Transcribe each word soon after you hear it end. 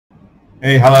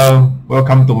Hey, hello.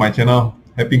 Welcome to my channel.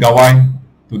 Happy Gawai.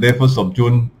 Today, 1st of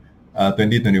June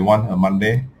 2021, a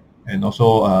Monday. And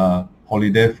also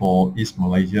holiday for East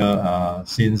Malaysia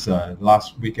since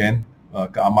last weekend.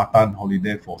 Keamatan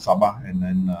holiday for Sabah. And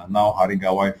then now Hari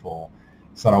Gawai for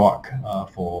Sarawak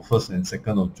for 1st and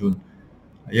 2nd of June.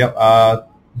 Yep,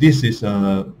 this is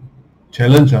a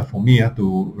challenge for me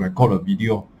to record a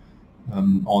video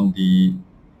on the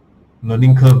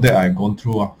learning curve that I've gone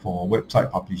through for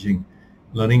website publishing,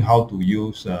 learning how to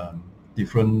use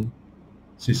different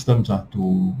systems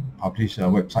to publish a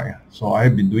website. So I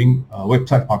have been doing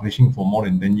website publishing for more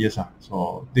than 10 years.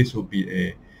 So this will be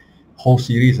a whole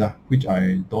series which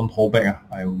I don't hold back.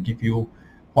 I will give you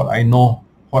what I know,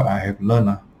 what I have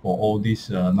learned for all these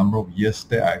number of years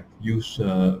that I've used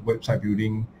website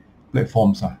building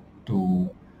platforms to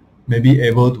maybe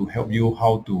able to help you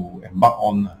how to embark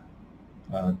on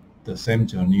the same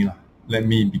journey. Let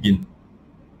me begin.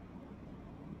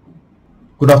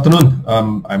 Good afternoon.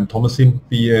 I'm Thomas Sim,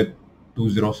 PA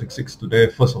 2066. Today,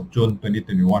 1st of June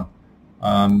 2021.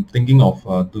 I'm thinking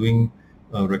of doing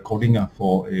a recording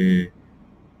for a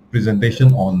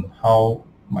presentation on how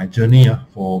my journey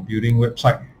for building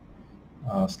website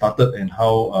started and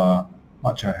how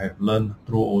much I have learned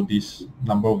through all these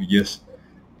number of years.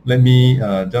 Let me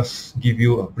just give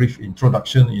you a brief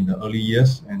introduction in the early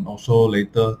years, and also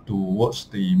later towards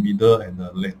the middle and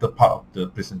the later part of the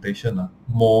presentation,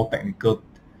 more technical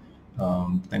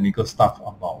stuff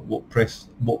about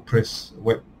WordPress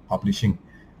web publishing.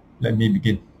 Let me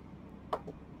begin.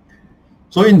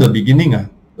 So in the beginning,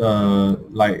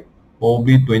 like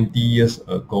probably 20 years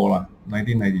ago,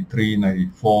 1993,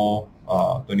 94,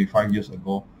 25 years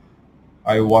ago,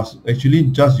 I was actually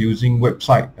just using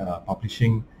website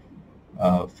publishing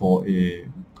for a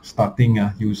starting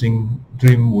using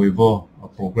Dreamweaver, a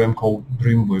program called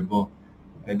Dreamweaver.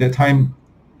 At that time,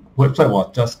 website was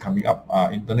just coming up.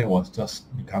 Internet was just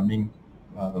becoming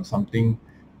something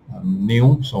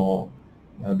new. So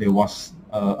there was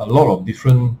a lot of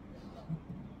different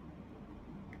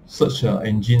search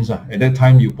engines. At that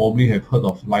time, you probably have heard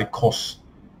of Lycos,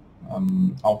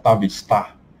 Alta Vista,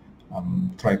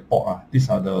 Tripod. These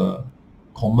are the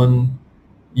common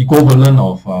equivalent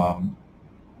of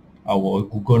our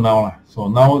Google now. So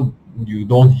now you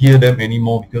don't hear them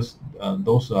anymore because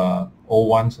those are old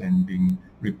ones and being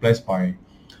replaced by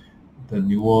the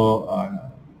newer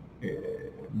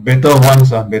better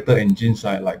ones, better engines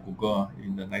like Google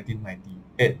in the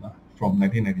 1998, from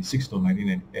 1996 to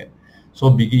 1998. So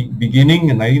beginning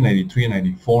in 1993,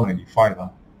 94, 95,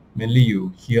 mainly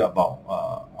you hear about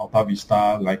Alta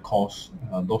Vista, Lycos.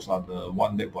 Those are the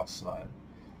one that was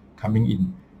coming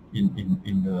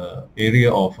in the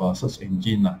area of search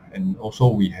engine, and also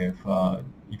we have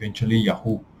eventually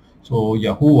Yahoo. So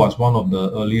Yahoo was one of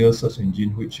the earlier search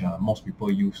engine which most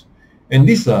people use, and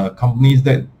these companies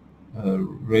that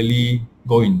really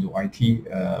go into IT,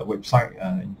 website,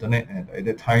 internet, and at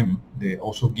that time they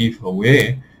also give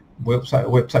away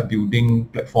website building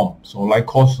platform. So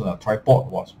Lycos Tripod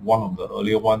was one of the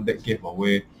earlier one that gave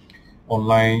away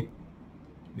online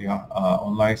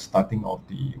starting of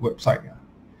the website.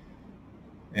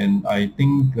 And I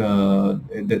think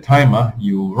at that time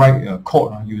you write a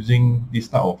code using this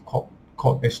type of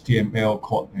code HTML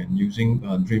code, and using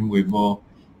Dreamweaver,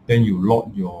 then you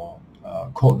load your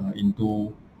code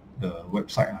into the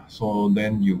website. So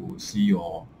then you see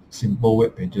your simple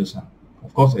web pages.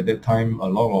 Of course, at that time a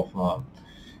lot of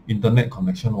internet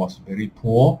connection was very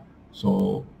poor,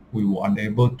 so we were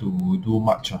unable to do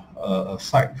much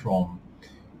aside from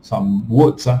some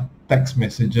words, text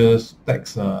messages,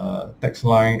 text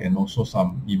line, and also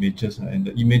some images, and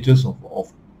the images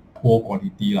of poor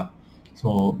quality.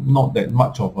 So not that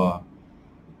much of a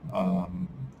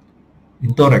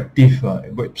interactive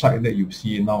website that you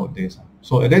see nowadays.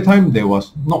 So at that time there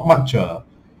was not much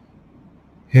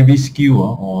heavy skill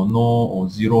or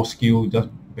zero skill, just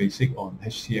basic on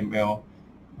HTML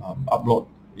upload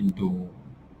into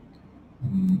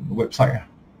website.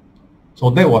 So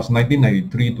that was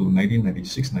 1993 to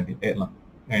 1996, 98.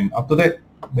 And after that,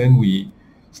 then we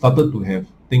started to have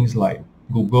things like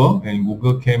Google, and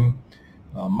Google came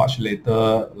much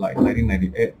later, like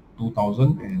 1998,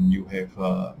 2000, and you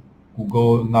have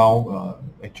Google now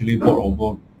actually bought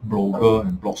over Blogger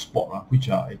and Blogspot, which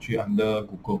are actually under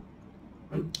Google.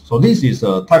 So this is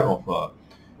a type of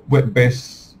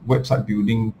web-based website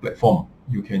building platform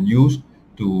you can use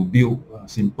to build a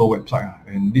simple website.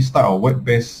 And this type of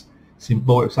web-based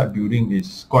simple website building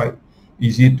is quite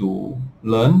easy to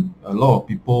learn. A lot of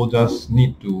people just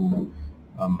need to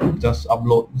just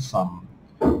upload some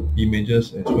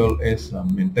images as well as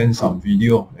maintain some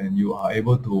video, and you are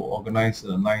able to organize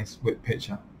a nice web page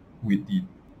with the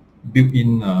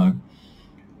built-in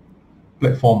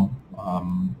platform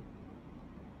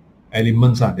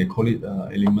elements. They call it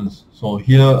elements. So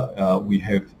here we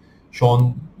have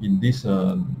shown in this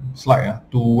slide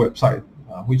two websites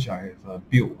which I have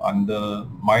built under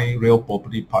My Real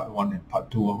Property Part 1 and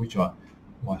Part 2, which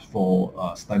was for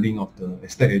studying of the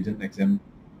estate agent exam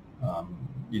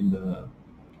in the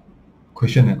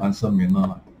question and answer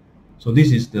manner. So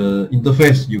this is the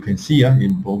interface you can see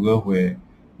in Blogger, where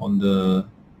on the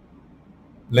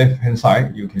left hand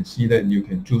side you can see that you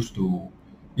can choose to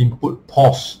input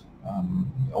posts,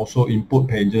 also input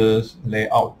pages,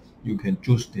 layout. You can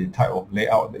choose the type of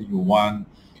layout that you want,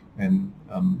 and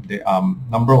there are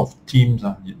number of themes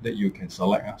that you can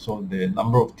select. So the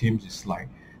number of themes is like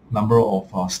number of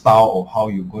style of how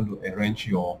you're going to arrange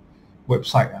your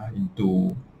website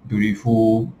into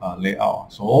beautiful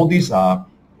layout. So all these are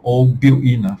all built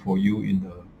in for you in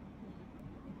the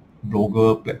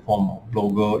Blogger platform or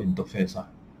Blogger interface.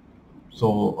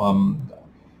 So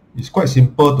it's quite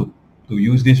simple to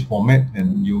use this format,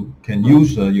 and you can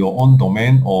use your own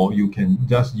domain, or you can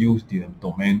just use the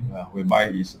domain whereby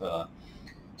it's a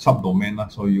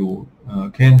subdomain. So you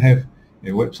can have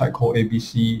a website called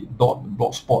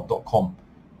abc.blogspot.com.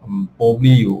 Probably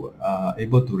you are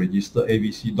able to register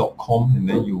abc.com, and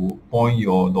then you point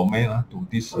your domain to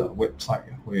this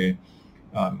website, where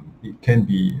it can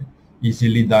be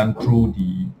easily done through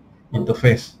the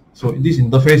interface. So this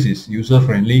interface is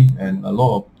user-friendly, and a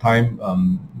lot of time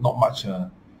not much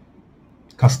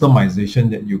customization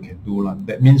that you can do.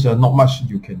 That means not much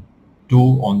you can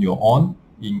do on your own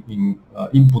in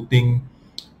inputting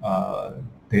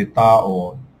data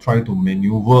or try to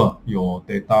maneuver your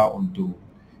data onto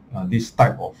this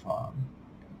type of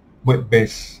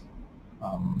web-based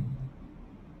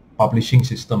publishing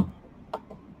system.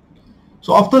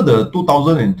 So after the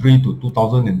 2003 to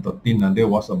 2013, there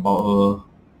was about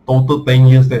total 10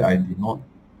 years that I did not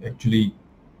actually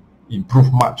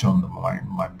improve much on my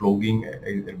blogging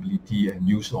ability and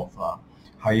use of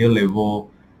higher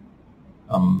level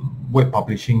web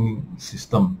publishing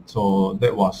system. So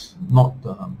that was not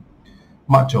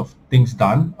much of things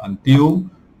done until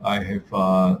I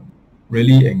have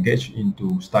really engaged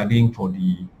into studying for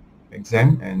the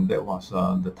exam, and that was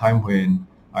the time when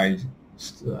I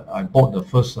bought the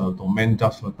first domain,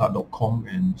 justfortart.com,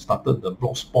 and started the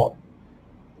Blogspot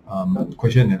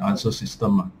question and answer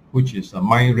system, which is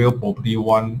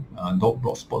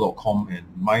myrealproperty1.blogspot.com and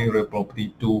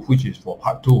myrealproperty2, which is for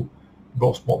part 2,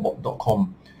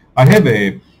 blogspot.com. I have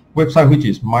a website which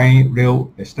is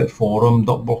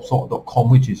myrealestateforum.blogspot.com,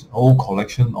 which is all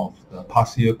collection of the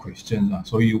past year questions.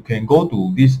 So you can go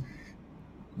to this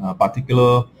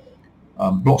particular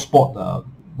Blogspot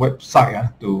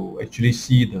website to actually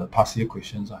see the past year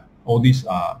questions. All these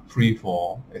are free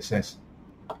for access.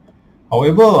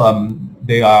 However,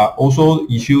 there are also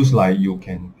issues like you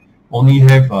can only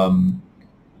have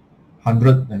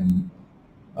 100 and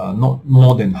not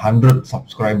more than 100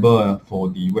 subscribers for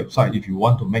the website if you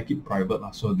want to make it private.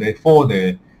 So therefore,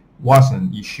 there was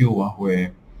an issue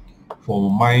where for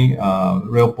my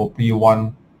Real Property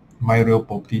 1, my Real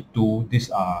Property 2, these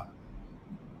are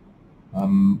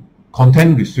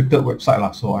content restricted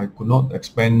website, so I could not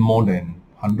expand more than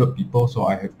 100 people. So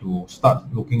I have to start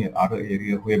looking at other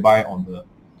areas, whereby on the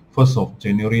 1st of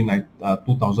January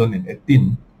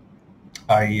 2018,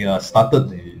 I started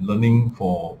the learning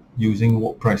for using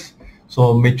WordPress.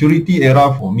 So maturity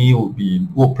era for me would be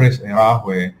WordPress era,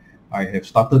 where I have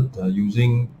started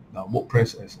using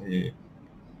WordPress as a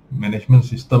management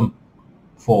system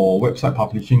for website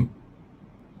publishing.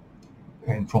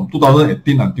 And from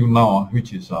 2018 until now,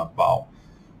 which is about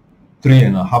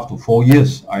 3.5 to 4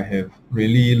 years, I have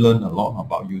really learned a lot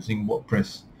about using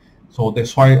WordPress. So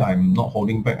that's why I'm not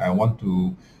holding back. I want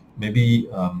to maybe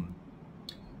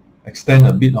extend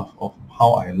a bit of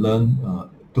how I learned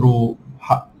through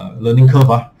learning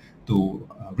curve to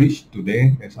reach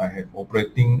today, as I'm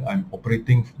operating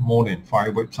more than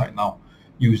 5 websites now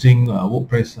using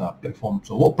WordPress platform.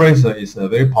 So WordPress is a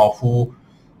very powerful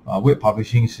web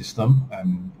publishing system,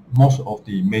 and most of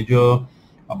the major,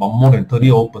 about more than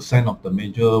 30% of the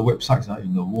major websites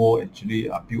in the world actually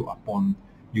are built upon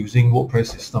using WordPress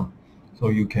system. So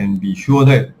you can be sure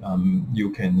that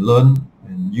you can learn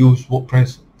and use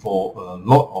WordPress for a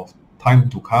lot of time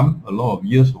to come, a lot of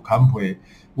years to come, where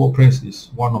WordPress is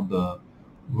one of the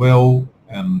well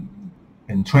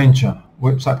entrenched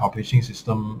website publishing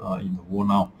system in the world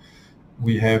now.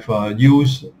 We have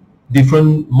used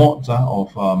different modes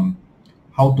of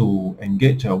how to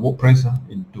engage WordPress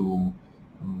into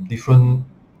different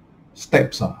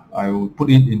steps. I will put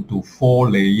it into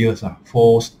 4 layers,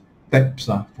 4 steps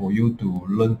for you to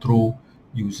learn through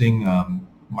using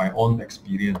my own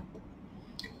experience.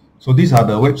 So these are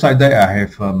the websites that I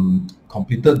have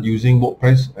completed using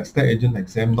WordPress: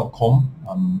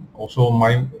 estateagentexam.com, also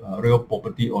my real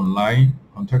property online,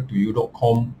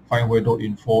 contract2you.com,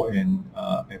 findway.info, and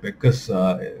Abacus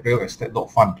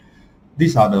realestate.fund.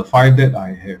 These are the 5 that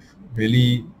I have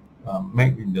really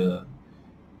made in the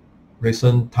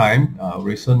recent time,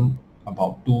 recent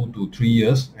about 2 to 3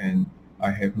 years, and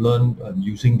I have learned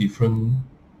using different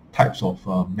types of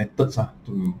methods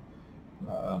to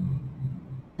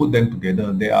put them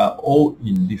together. They are all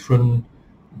in different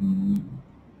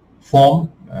form.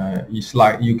 It's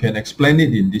like you can explain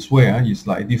it in this way. It's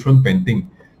like different painting.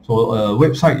 So a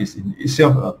website is in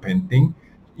itself a painting.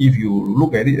 If you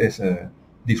look at it as a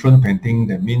different painting,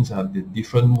 that means the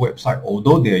different website,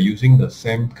 although they are using the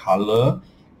same color,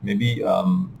 maybe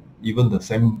even the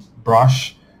same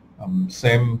brush,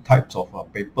 same types of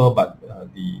paper, but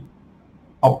the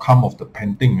outcome of the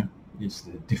painting is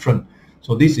different.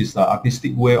 So this is the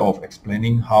artistic way of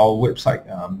explaining how website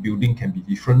building can be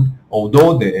different.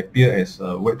 Although they appear as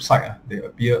a website, they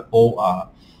appear all are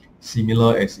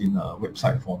similar as in a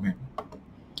website format.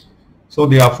 So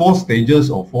there are 4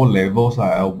 stages or 4 levels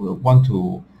I will want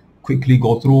to quickly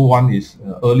go through. One is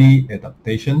early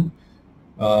adaptation,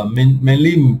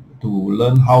 mainly to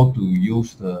learn how to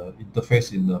use the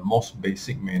interface in the most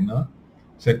basic manner.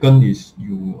 Second is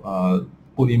you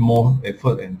put in more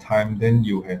effort and time, then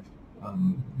you have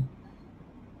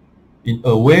in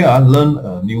a way learn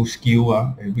a new skill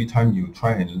every time you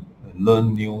try and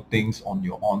learn new things on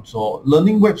your own. So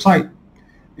learning website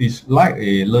is like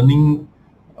a learning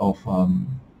of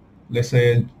let's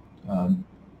say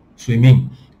swimming.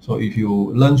 So if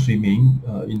you learn swimming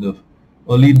in the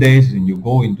early days and you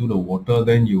go into the water,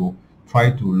 then you try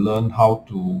to learn how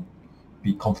to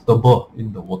be comfortable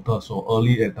in the water. So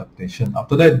early adaptation.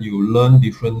 After that, you learn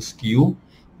different skill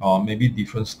or maybe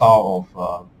different style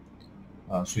of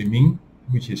swimming,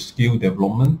 which is skill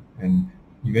development, and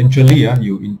eventually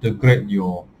you integrate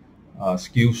your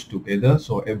skills together.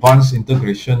 So advanced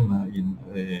integration in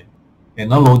a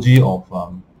analogy of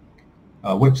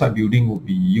website building would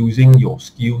be using your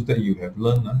skills that you have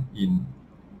learned in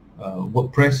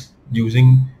WordPress,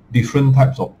 using different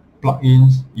types of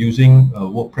plugins, using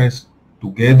WordPress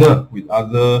together with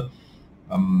other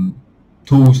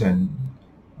tools and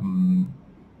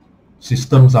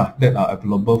systems that are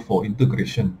available for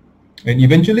integration. And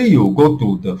eventually you go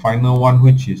to the final one,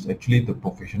 which is actually the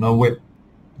professional web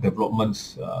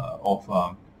developments of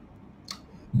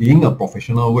being a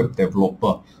professional web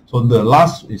developer. So the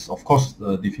last is of course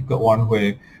the difficult one,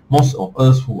 where most of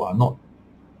us who are not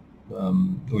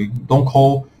we don't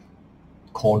call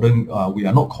coding, we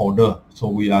are not coder, so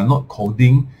we are not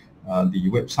coding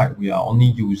the website. We are only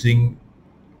using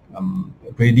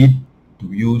ready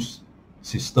to use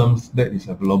systems that is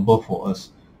available for us.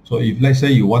 So if let's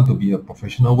say you want to be a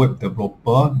professional web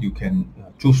developer, you can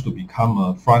choose to become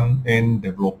a front-end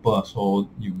developer. So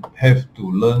you have to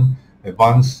learn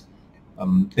advanced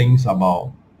things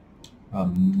about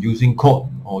using code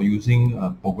or using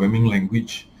programming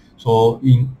language. So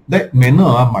in that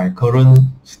manner, my current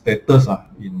status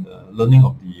in learning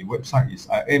of the website is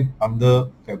I am under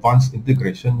advanced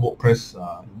integration, WordPress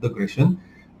integration.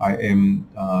 I am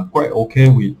quite okay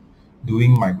with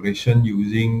doing migration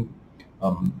using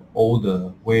all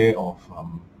the way of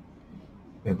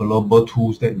available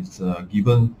tools that is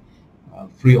given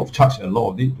free of charge. A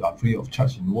lot of it are free of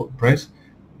charge in WordPress,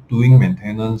 doing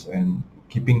maintenance and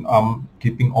keeping on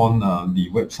the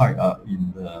website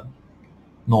in the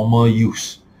normal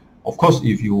use. Of course,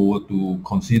 if you were to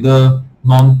consider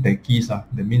non-techies,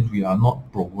 that means we are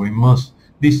not programmers.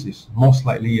 This is most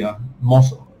likely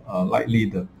likely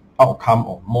the outcome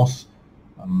of most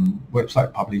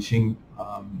website publishing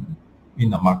in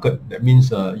the market. That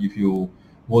means if you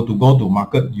were to go to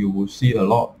market, you will see a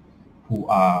lot who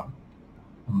are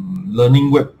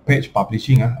learning web page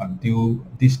publishing until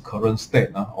this current state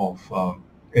of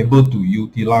able to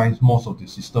utilize most of the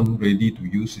system, ready to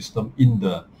use system in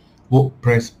the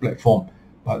WordPress platform.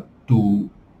 But to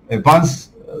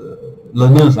advanced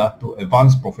learners, to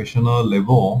advanced professional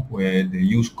level where they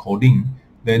use coding,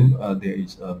 then there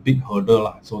is a big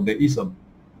hurdle. So there is a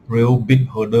real big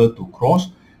hurdle to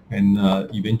cross, and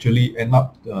eventually end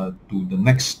up to the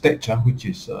next stage, which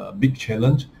is a big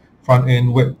challenge.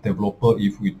 Front-end web developer.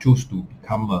 If we choose to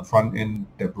become a front-end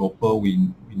developer, we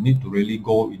need to really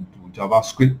go into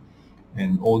JavaScript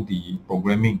and all the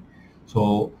programming.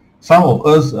 So some of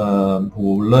us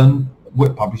who learn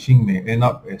web publishing may end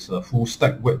up as a full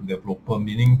stack web developer,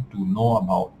 meaning to know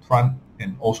about front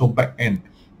and also back end,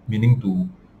 meaning to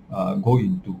go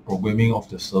into programming of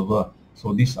the server.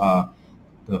 So these are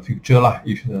the future lah.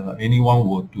 If anyone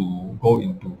were to go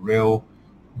into real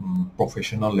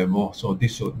professional level, so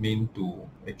this would mean to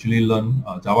actually learn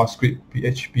JavaScript,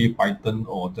 PHP, Python,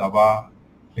 or Java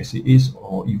as it is,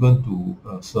 or even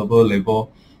to server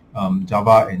level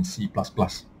Java and C++.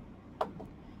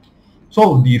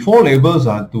 So the 4 levels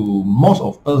are to most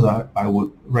of us, I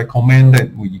would recommend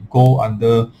that we go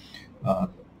under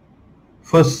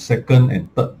first, second,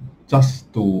 and third,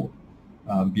 just to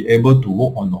be able to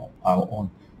work on our own.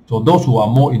 So those who are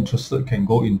more interested can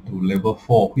go into level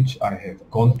 4, which I have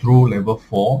gone through level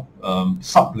 4,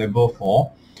 sub level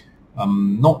 4.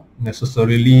 Not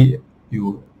necessarily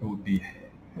you would be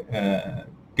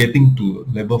getting to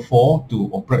level 4 to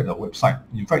operate a website.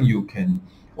 In fact, you can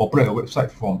operate a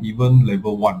website from even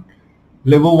level 1.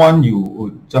 Level 1, you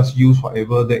would just use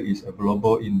whatever that is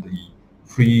available in the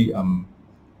free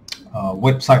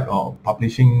website or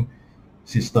publishing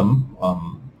system.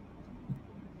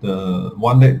 The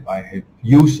one that I have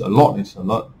used a lot is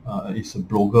a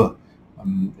Blogger.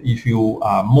 If you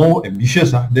are more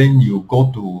ambitious, then you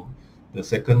go to the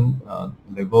second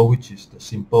level, which is the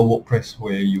simple WordPress,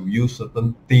 where you use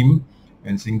certain theme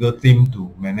and single theme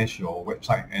to manage your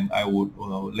website. And I would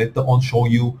later on show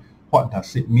you what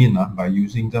does it mean by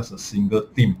using just a single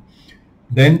theme.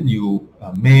 Then you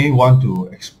may want to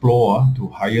explore to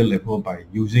higher level by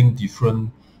using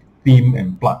different theme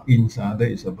and plugins that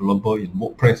is available in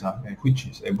WordPress, and which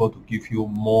is able to give you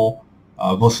more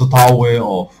versatile way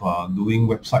of doing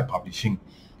website publishing.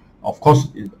 Of course,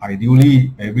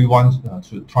 ideally everyone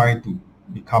should try to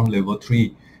become level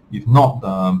 3. If not,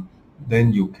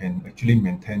 then you can actually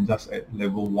maintain just at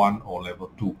level 1 or level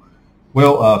 2.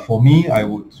 Well, for me, I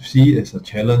would see it as a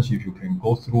challenge if you can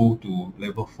go through to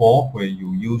level 4, where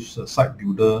you use a site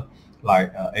builder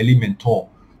like Elementor,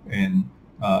 and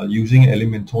using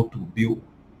Elementor to build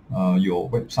your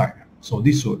website. So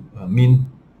this would mean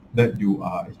that you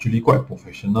are actually quite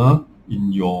professional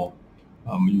in your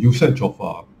usage of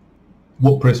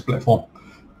WordPress platform.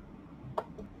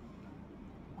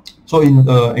 So in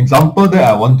the example that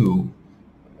I want to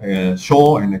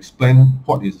show and explain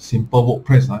what is simple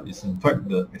WordPress is in fact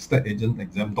the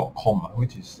estateagentexam.com,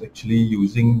 which is actually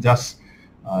using just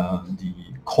the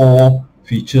core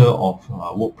feature of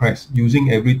WordPress,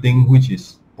 using everything which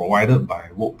is provided by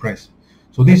WordPress.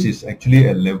 So this is actually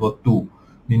at level 2,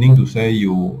 meaning to say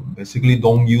you basically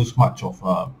don't use much of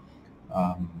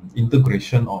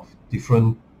integration of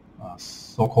different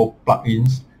so-called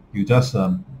plugins. You just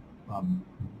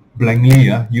blankly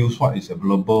use what is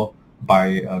available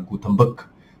by Gutenberg.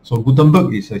 So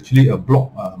Gutenberg is actually a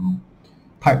blog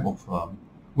type of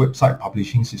website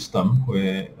publishing system,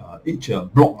 where each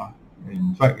blog,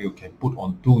 in fact, you can put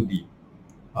onto the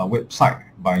website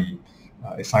by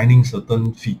assigning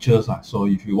certain features. So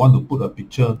if you want to put a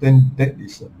picture, then that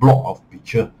is a block of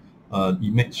picture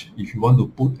image. If you want to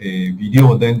put a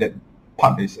video, then that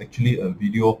part is actually a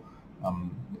video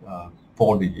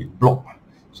for the blog.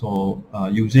 So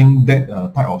using that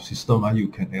type of system, you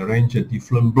can arrange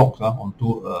different blocks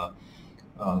onto a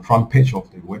front page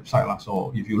of the website.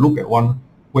 So if you look at one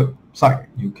website,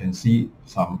 you can see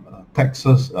some text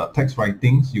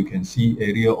writings, you can see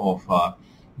area of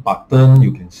button,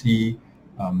 you can see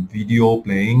video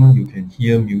playing, you can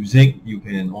hear music, you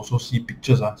can also see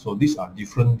pictures. So these are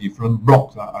different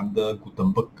blocks under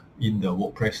Gutenberg in the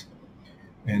WordPress.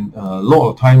 And a lot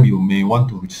of time you may want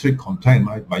to restrict content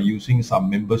by using some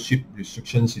membership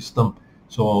restriction system,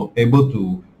 so able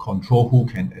to control who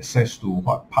can access to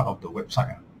what part of the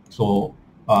website. So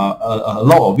a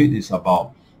lot of it is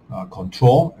about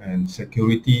control and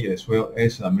security, as well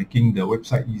as making the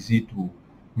website easy to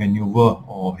maneuver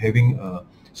or having a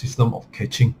system of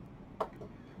caching.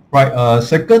 Right,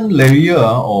 second layer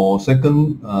or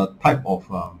second type of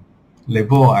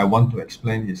level I want to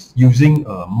explain is using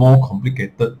a more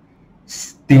complicated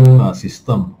theme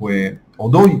system, where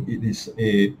although it is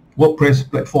a WordPress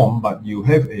platform, but you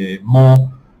have a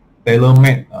more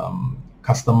tailor-made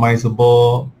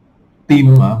customizable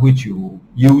theme which you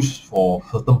use for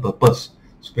certain purpose,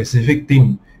 specific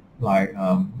theme like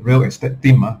real estate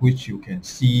theme, which you can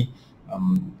see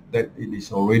that it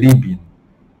is already been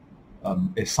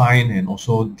assigned and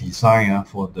also designed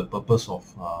for the purpose of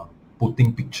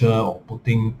putting picture or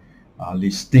putting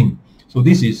listing. So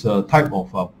this is a type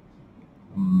of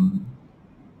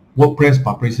WordPress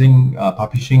publishing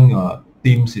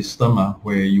theme system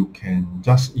where you can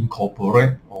just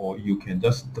incorporate, or you can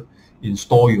just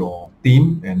install your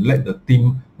theme and let the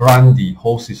theme run the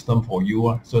whole system for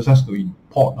you. So just to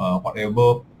import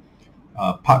whatever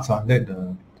parts that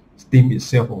the theme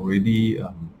itself already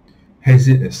has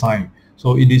it assigned.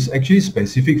 So it is actually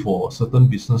specific for a certain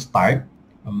business type.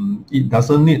 It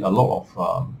doesn't need a lot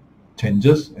of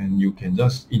changes, and you can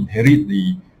just inherit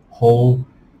the whole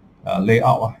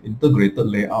layout, integrated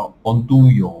layout onto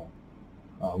your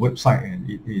website, and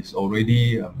it is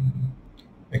already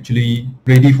actually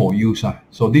ready for use.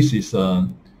 So this is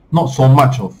not so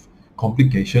much of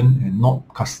complication and not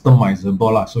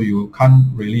customizable. So you can't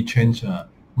really change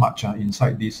much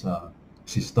inside this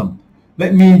system.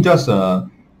 Let me just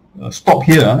stop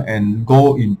here and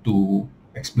go into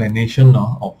explanation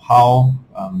of how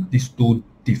these two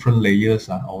different layers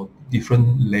or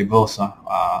different levels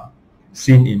are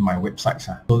seen in my websites.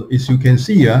 So as you can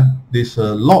see, there's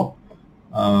a lot,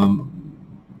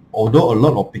 although a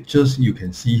lot of pictures you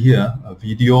can see here, a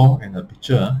video and a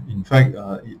picture. In fact,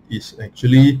 it is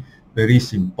actually very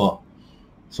simple.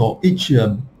 So each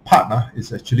part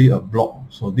is actually a block.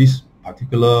 So this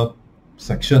particular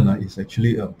section is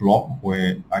actually a block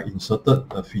where I inserted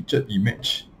a featured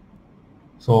image.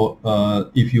 So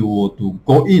if you were to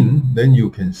go in, then you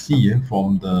can see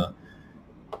from the,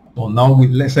 so now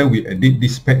let's say we edit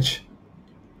this page.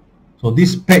 So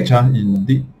this page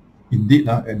indeed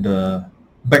at the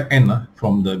back end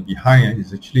from the behind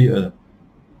is actually a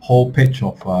whole page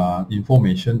of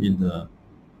information in the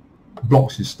block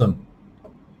system.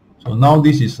 So now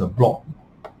this is a block.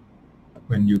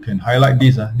 When you can highlight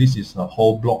this, this is a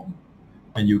whole block,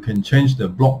 and you can change the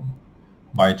block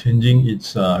by changing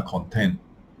its content.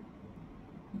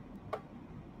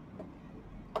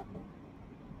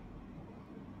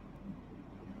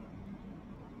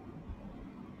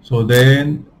 So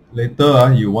then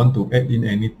later you want to add in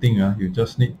anything, you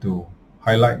just need to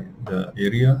highlight the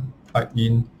area, type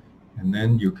in, and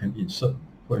then you can insert.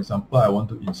 For example, I want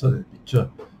to insert a picture,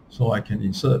 so I can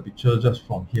insert a picture just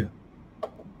from here.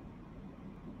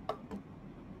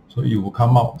 So it will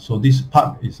come out. So this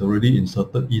part is already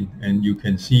inserted in, and you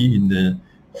can see in the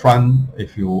front,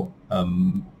 if you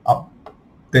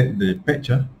update the page,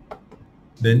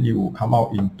 then it will come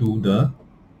out into the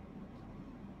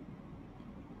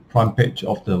front page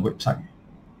of the website.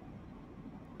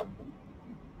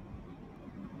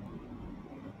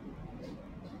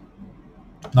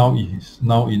 Now it is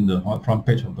now in the front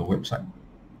page of the website.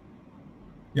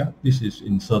 Yeah, this is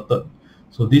inserted.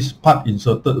 So this part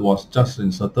inserted was just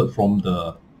inserted from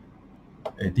the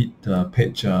edit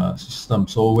page system.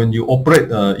 So when you operate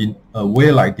in a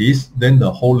way like this, then the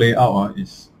whole layout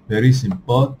is very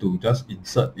simple to just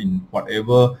insert in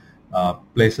whatever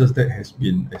places that has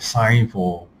been assigned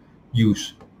for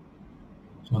use.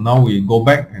 So now we go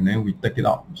back and then we take it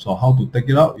out. So how to take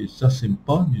it out is just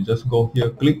simple. You just go here,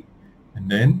 click, and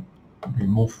then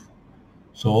remove.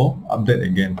 So update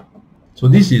again. So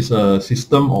this is a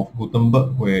system of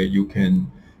Gutenberg where you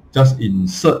can just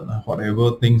insert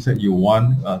whatever things that you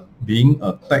want, being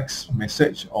a text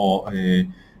message or a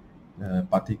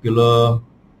particular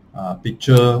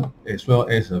picture as well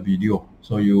as a video.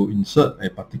 So you insert a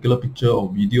particular picture or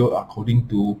video according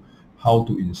to how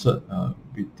to insert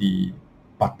with the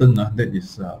button that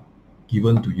is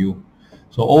given to you.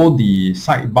 So all the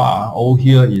sidebar, all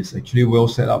here is actually well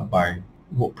set up by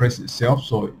WordPress itself.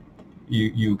 So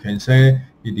you can say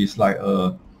it is like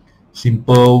a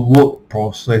simple word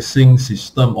processing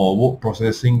system or word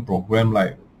processing program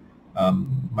like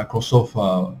Microsoft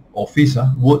Office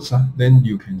Words. Then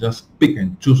you can just pick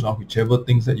and choose whichever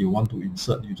things that you want to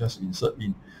insert, you just insert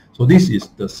in. So this is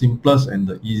the simplest and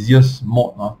the easiest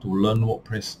mode to learn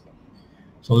WordPress.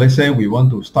 So let's say we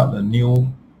want to start a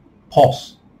new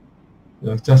post.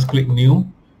 Just click new,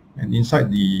 and inside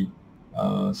the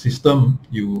system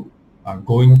you are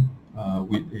going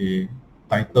with a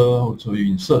title. So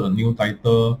you insert a new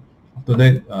title. After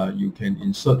that you can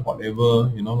insert whatever,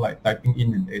 like typing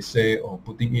in an essay or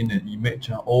putting in an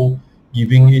image, or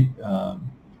giving it a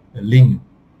link,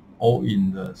 all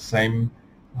in the same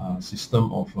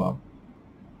system of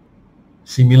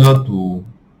similar to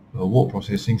a word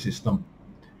processing system.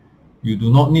 You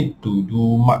do not need to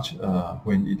do much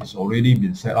when it is already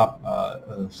been set up.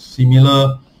 A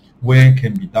similar way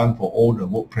can be done for all the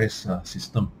WordPress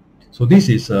system. So this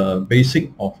is a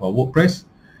basic of WordPress.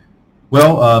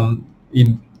 Well,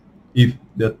 if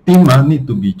the theme need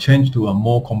to be changed to a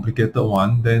more complicated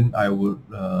one, then I would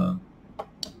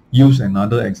use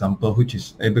another example, which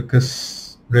is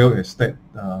Abacus Real Estate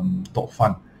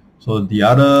 .fun. So the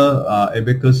other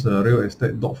Abacus Real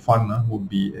Estate .fun would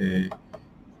be a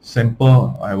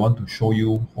sample, I want to show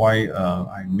you why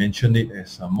I mentioned it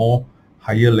as a more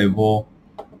higher level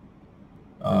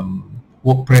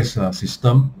WordPress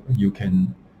system. You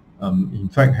can in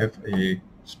fact have a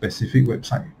specific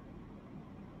website.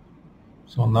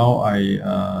 So now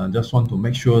I just want to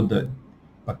make sure that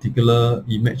particular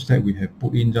image that we have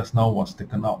put in just now was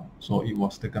taken out. So it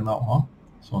was taken out, huh?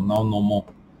 So now no more.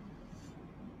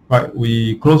 Right,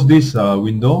 we close this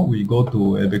window. We go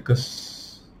to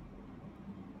Abacus.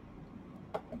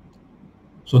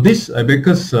 So this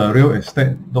Abacus Real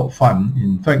Estate.fund,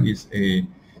 in fact, is a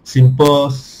simple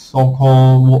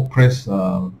so-called WordPress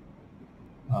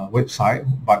website,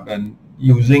 but then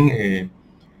using a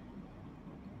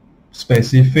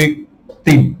specific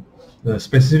theme. The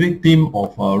specific theme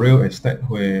of real estate,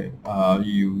 where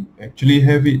you actually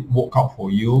have it work out for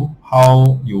you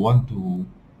how you want to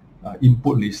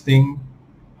input listing,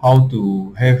 how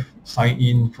to have sign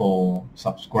in for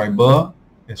subscriber,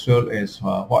 as well as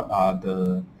what are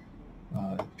the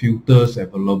filters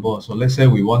available. So let's say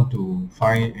we want to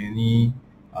find any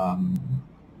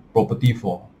property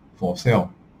for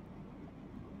sale.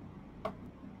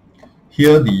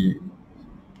 Here the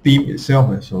theme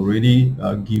itself has already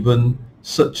given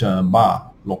search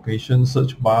bar, location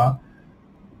search bar,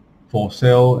 for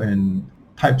sale, and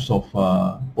types of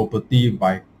property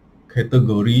by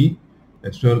category,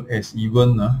 as well as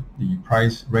even the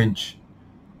price range.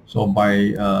 So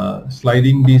by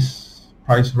sliding this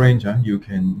price range, you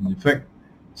can in fact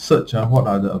search what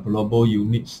are the available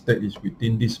units that is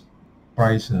within this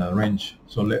price range.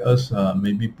 So let us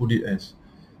maybe put it as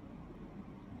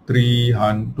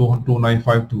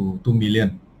 295 to 2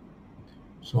 million.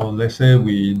 So let's say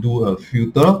we do a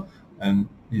filter, and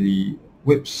the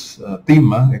web's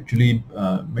theme actually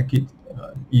make it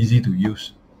easy to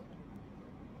use.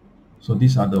 So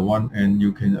these are the one, and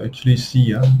you can actually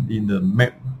see in the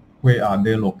map where are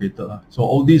they located. So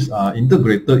all these are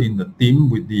integrated in the theme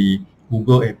with the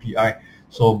Google API.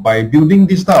 So by building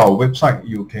this type of website,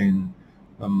 you can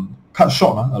cut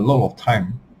short a lot of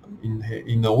time.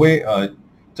 In a way,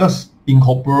 just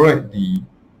incorporate the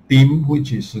theme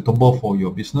which is suitable for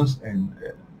your business, and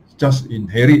just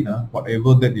inherit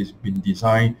whatever that is been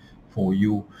designed for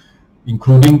you,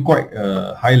 including quite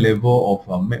a high level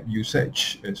of map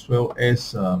usage, as well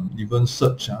as even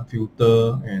search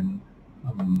filter, and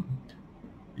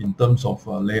in terms of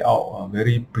layout,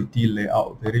 very pretty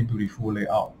layout, very beautiful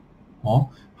layout.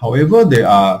 However, there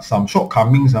are some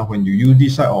shortcomings when you use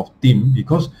this type of theme,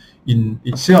 because in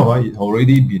itself it's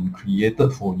already been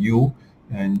created for you,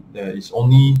 and there is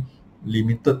only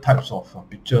limited types of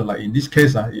picture. Like in this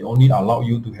case, it only allows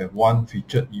you to have one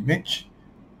featured image.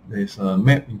 There's a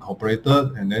map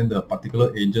incorporated, and then the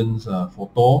particular agent's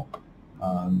photo,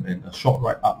 and a short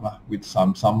write-up with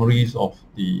some summaries of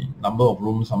the number of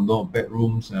rooms, number of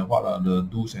bedrooms, and what are the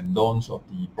do's and don'ts of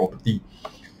the property.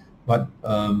 But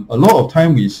a lot of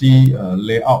time we see a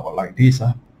layout like this,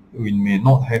 we may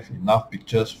not have enough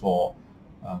pictures for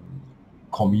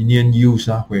convenient use,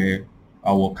 where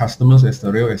our customers as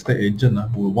the real estate agent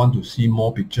will want to see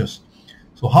more pictures.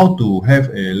 So how to have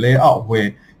a layout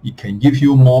where it can give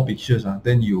you more pictures,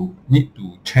 then you need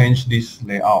to change this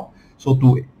layout. So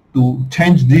to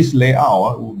change this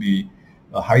layout would be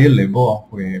a higher level,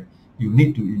 where you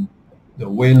need to in the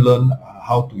way learn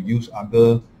how to use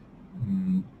other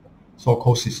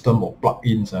so-called system or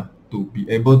plugins to be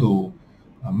able to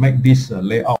make this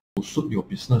layout to suit your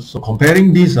business. So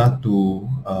comparing this to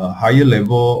a higher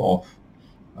level of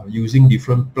using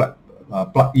different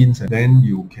plugins, and then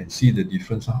you can see the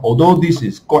difference. Although this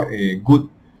is quite a good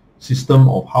system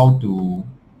of how to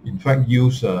in fact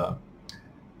use a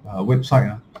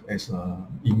website as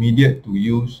immediate to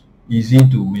use, easy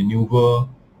to maneuver,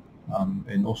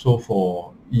 and also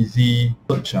for easy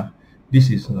search,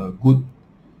 this is a good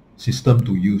system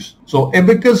to use. So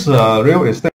Abacus real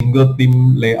estate single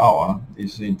theme layout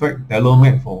is in fact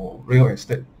tailor-made for real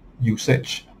estate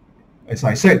usage. As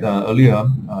I said earlier,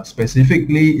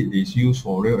 specifically it is used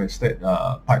for real estate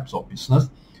types of business.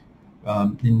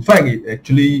 In fact, it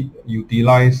actually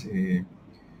utilizes a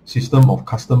system of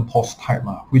custom post type,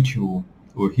 which you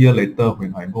will hear later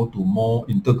when I go to more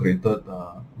integrated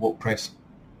WordPress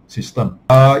system.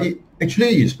 It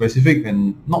actually is specific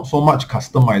and not so much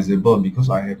customizable, because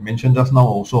I have mentioned just now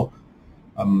also,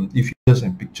 if images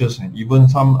and pictures, and even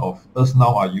some of us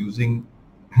now are using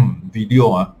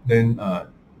video, then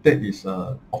that is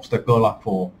an obstacle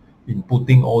for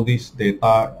inputting all this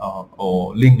data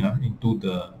or link into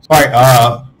the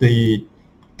the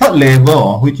third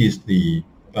level, which is the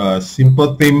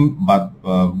simple theme, but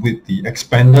with the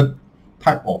expanded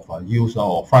type of user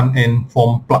or front-end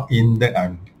form plugin that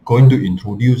I'm going to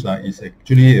introduce is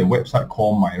actually a website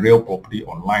called My Real Property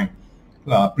Online,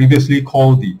 previously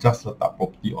called the Just Letak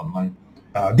Property Online.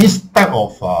 This type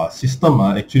of system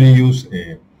actually use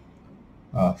a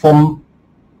form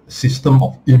system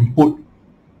of input.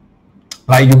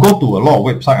 Like you go to a lot of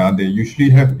websites, they usually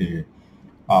have a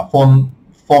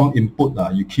form input.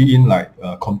 You key in like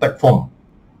contact form,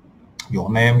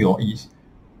 your name, your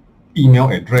email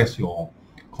address, your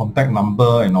contact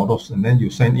number, and all those, and then you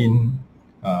send in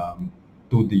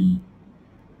to the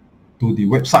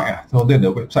website, so that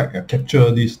the website capture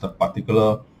this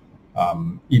particular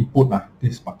input,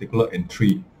 this particular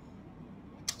entry.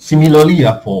 Similarly,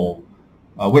 for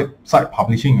website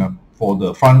publishing, for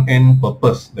the front end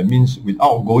purpose, that means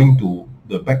without going to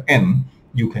the back end,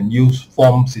 you can use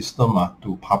form system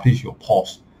to publish your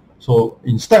post. So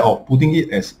instead of putting it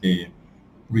as a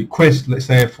request, let's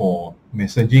say for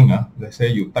messaging, let's say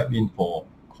you type in for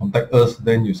contact us,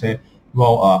 then you say,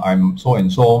 well, I'm so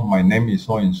and so, my name is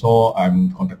so and so,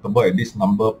 I'm contactable at this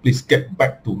number, please get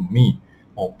back to me,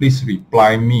 or please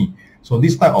reply me. So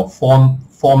this type of form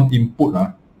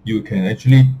input, you can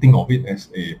actually think of it as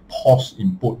a post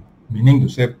input, meaning to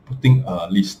say putting a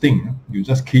listing. You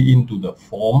just key into the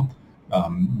form,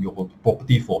 your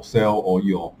property for sale or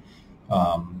your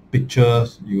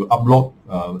pictures, you upload,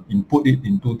 input it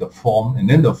into the form, and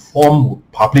then the form will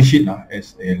publish it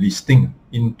as a listing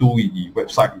into the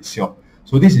website itself.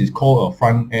 So this is called a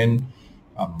front-end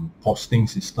posting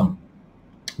system,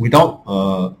 without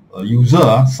a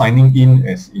user signing in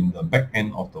as in the back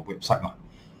end of the website.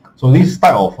 So this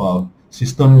type of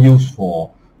system used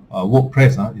for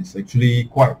WordPress is actually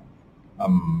quite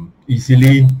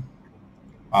easily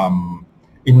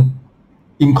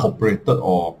incorporated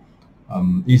or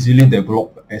easily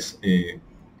developed as a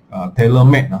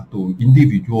tailor-made to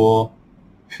individual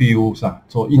fields,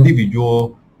 so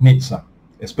individual needs,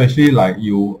 especially like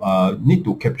you need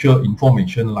to capture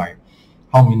information like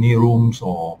how many rooms,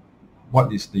 or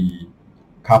what is the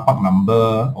car park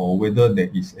number, or whether there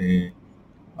is a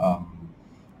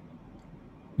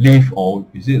lift, or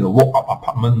is it a walk-up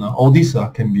apartment. All these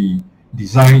can be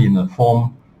designed in a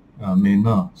form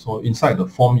manner. So inside the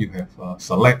form you have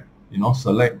select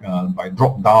by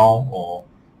drop down or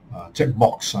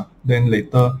checkbox. Then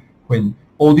later, when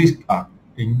all these are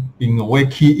in a way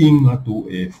keying to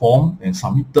a form and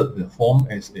submitted the form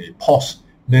as a post,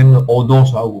 then all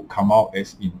those will come out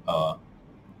as in a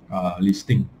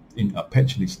listing, in a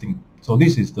page listing. So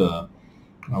this is the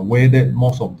way that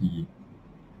most of the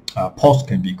posts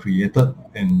can be created,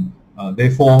 and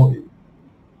therefore it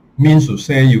means to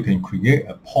say you can create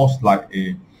a post like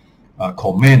a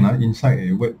comment inside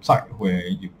a website, where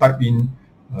you type in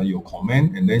your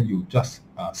comment, and then you just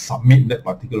submit that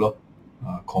particular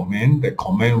comment. That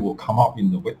comment will come out in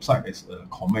the website as a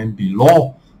comment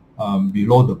below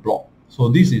the blog. So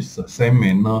this is the same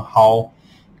manner how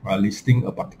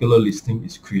a particular listing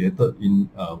is created in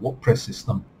a WordPress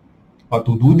system. But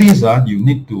to do this, you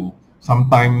need to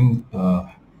sometimes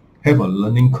have a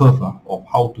learning curve of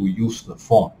how to use the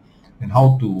form and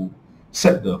how to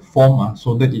set the form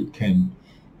so that it can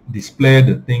display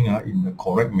the thing in the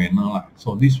correct manner.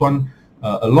 So this one,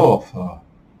 a lot of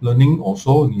learning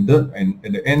also needed, and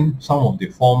at the end, some of the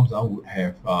forms would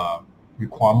have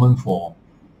requirement for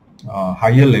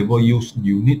higher level use.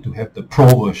 You need to have the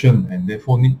pro version, and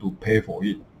therefore need to pay for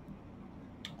it.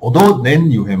 Although then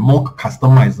you have more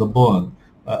customizable,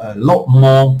 a lot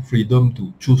more freedom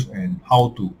to choose and how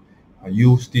to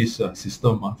use this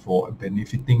system for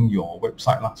benefiting your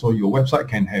website. So your website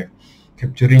can have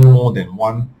capturing more than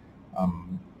one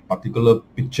particular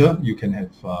picture. You can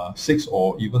have 6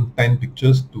 or even 10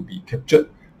 pictures to be captured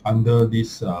under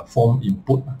this form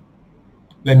input.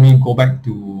 Let me go back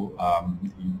to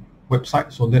the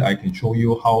website so that I can show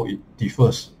you how it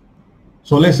differs.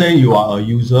 So let's say you are a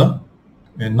user,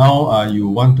 and now you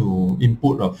want to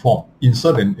input a form,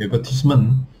 insert an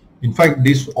advertisement. In fact,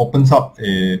 this opens up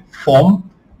a form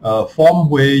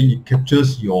where it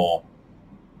captures your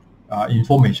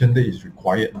information that is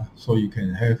required. So you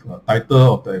can have a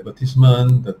title of the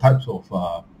advertisement, the types of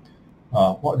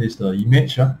what is the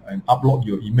image, and upload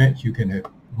your image. You can have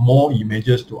more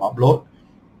images to upload,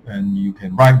 and you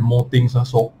can write more things.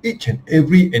 So each and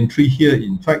every entry here,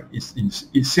 in fact, is in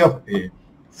itself a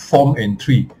form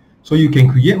entry. So you can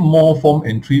create more form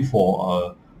entry for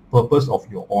a purpose of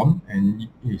your own, and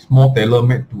it's more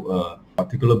tailor-made to a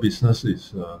particular business.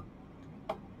 Is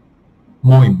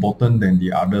more important than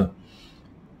the other.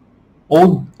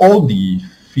 All the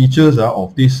features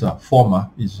of this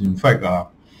form is in fact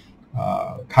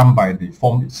come by the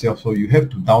form itself. So you have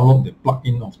to download the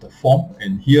plugin of the form,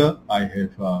 and here I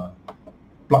have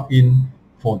plugin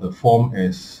for the form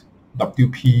as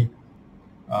WP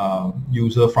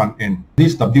user front end.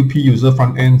 This WP user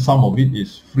front end, some of it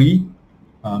is free.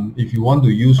 If you want to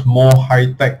use more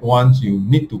high-tech ones, you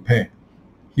need to pay.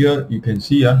 Here you can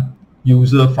see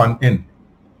user front end.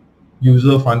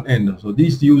 User front end. So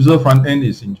this user front end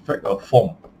is in fact a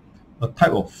form, a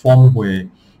type of form where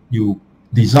you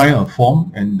design a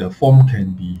form and the form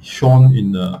can be shown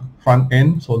in the front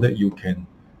end so that you can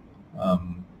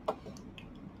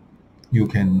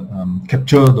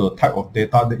capture the type of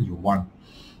data that you want.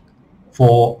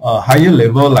 For a higher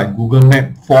level like Google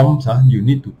Map forms, you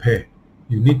need to pay.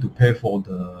 You need to pay for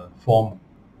the form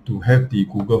to have the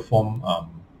Google form.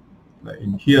 Like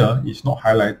in here, it's not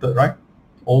highlighted, right?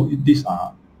 All these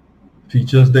are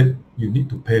features that you need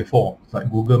to pay for, like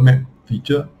Google Map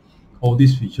feature. All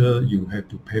these features you have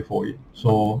to pay for it.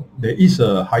 So there is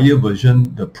a higher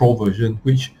version, the Pro version,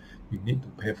 which you need to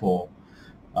pay for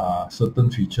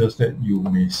certain features that you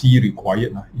may see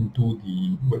required into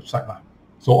the website.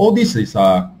 So all this is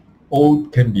all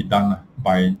can be done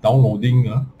by downloading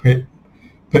a paid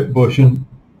version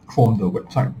from the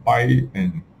website, buy it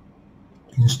and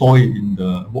install it in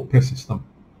the WordPress system.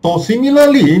 So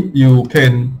similarly, you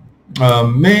can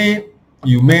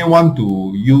you may want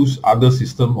to use other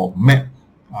system of map,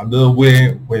 other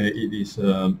way where it is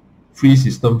a free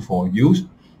system for use,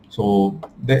 so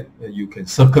that you can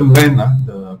circumvent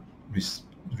the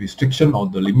restriction or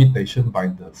the limitation by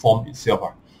the form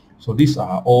itself. So these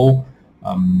are all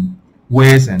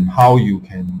ways and how you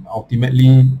can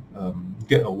ultimately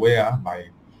get away by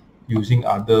using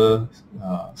other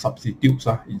substitutes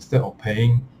instead of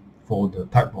paying for the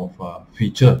type of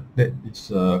feature that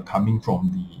is coming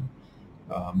from the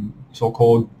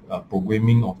so-called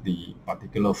programming of the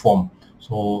particular form.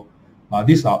 So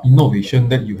these are innovation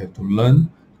that you have to learn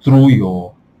through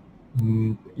your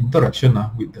interaction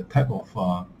with the type of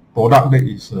product that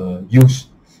is used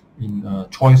in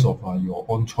choice of your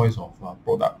own choice of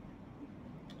product.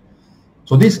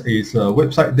 So this is a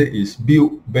website that is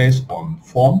built based on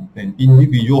form, and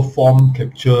individual form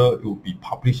capture will be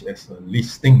published as a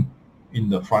listing in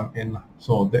the front end.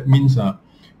 So that means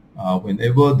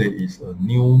whenever there is a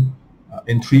new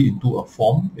entry into a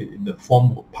form, the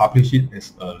form will publish it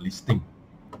as a listing.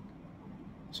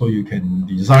 So you can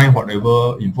design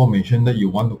whatever information that you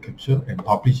want to capture and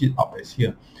publish it up as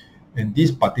here. And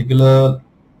this particular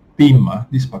theme,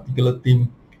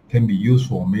 can be used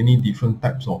for many different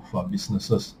types of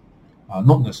businesses.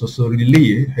 Not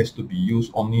necessarily it has to be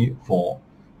used only for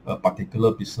a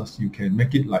particular business. You can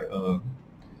make it like a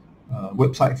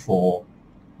website for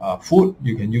food.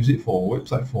 You can use it for a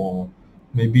website for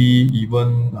maybe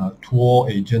even tour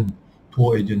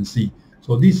agency.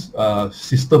 So this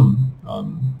system,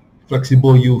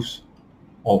 flexible use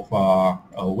of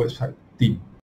a website theme.